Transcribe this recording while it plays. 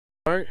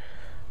Alright,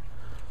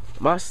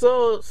 my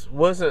subs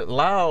wasn't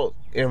loud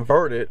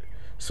inverted,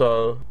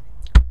 so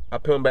I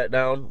put them back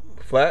down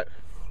flat,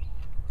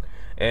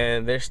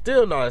 and they're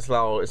still not as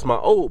loud as my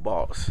old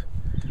box.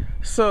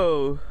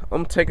 So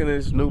I'm taking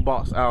this new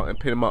box out and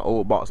putting my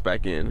old box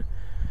back in.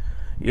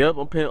 Yep,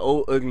 I'm putting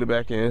Old Ugly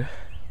back in.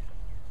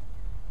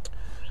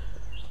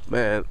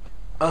 Man,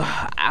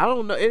 I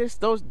don't know.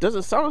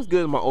 Doesn't sound as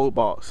good as my old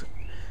box,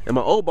 and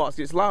my old box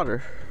gets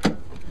louder.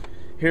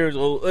 Here's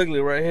Old Ugly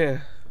right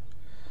here.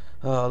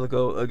 Oh, look at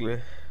Old Ugly.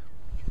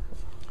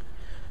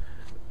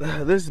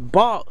 This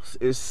box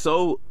is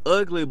so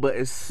ugly, but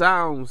it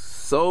sounds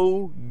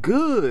so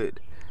good.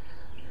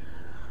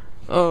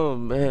 Oh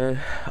man,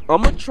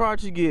 I'm gonna try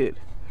to get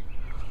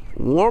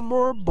one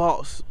more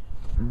box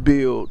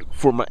build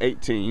for my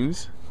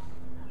 18s,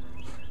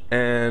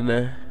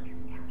 and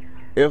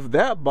if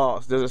that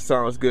box doesn't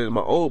sound as good as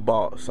my old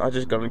box, I'm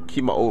just gonna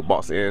keep my old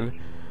box in.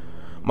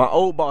 My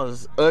old box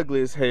is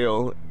ugly as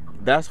hell.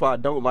 That's why I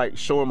don't like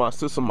showing my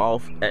system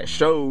off at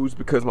shows,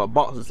 because my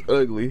box is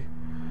ugly.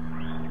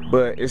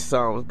 But it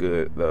sounds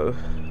good though.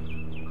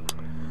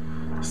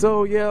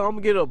 So yeah,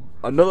 I'm gonna get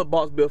another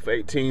box built for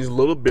 18s, a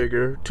little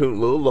bigger, tuned a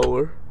little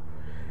lower,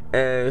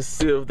 and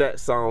see if that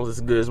sounds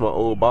as good as my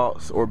old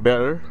box or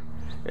better.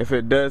 If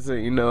it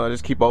doesn't, you know, I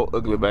just keep Old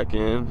Ugly back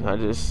in. I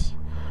just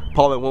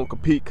probably won't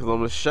compete because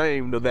I'm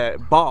ashamed of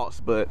that box,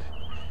 but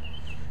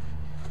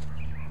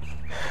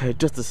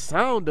just the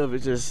sound of it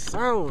just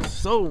sounds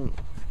so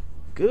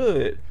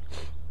good.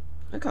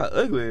 Look how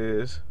ugly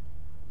it is.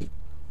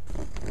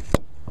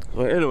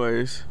 But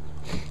anyways,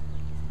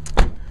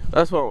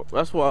 that's what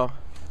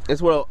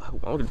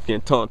I'm just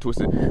getting tongue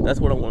twisted. That's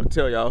what I want to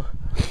tell y'all.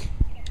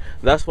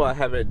 That's why I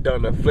haven't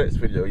done a flex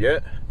video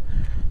yet,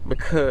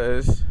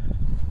 because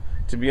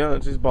to be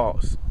honest, this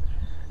box,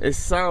 it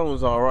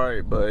sounds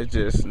alright, but it's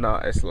just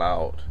not as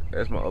loud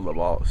as my other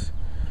box.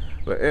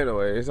 But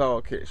anyways,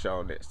 I'll catch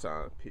y'all next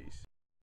time. Peace.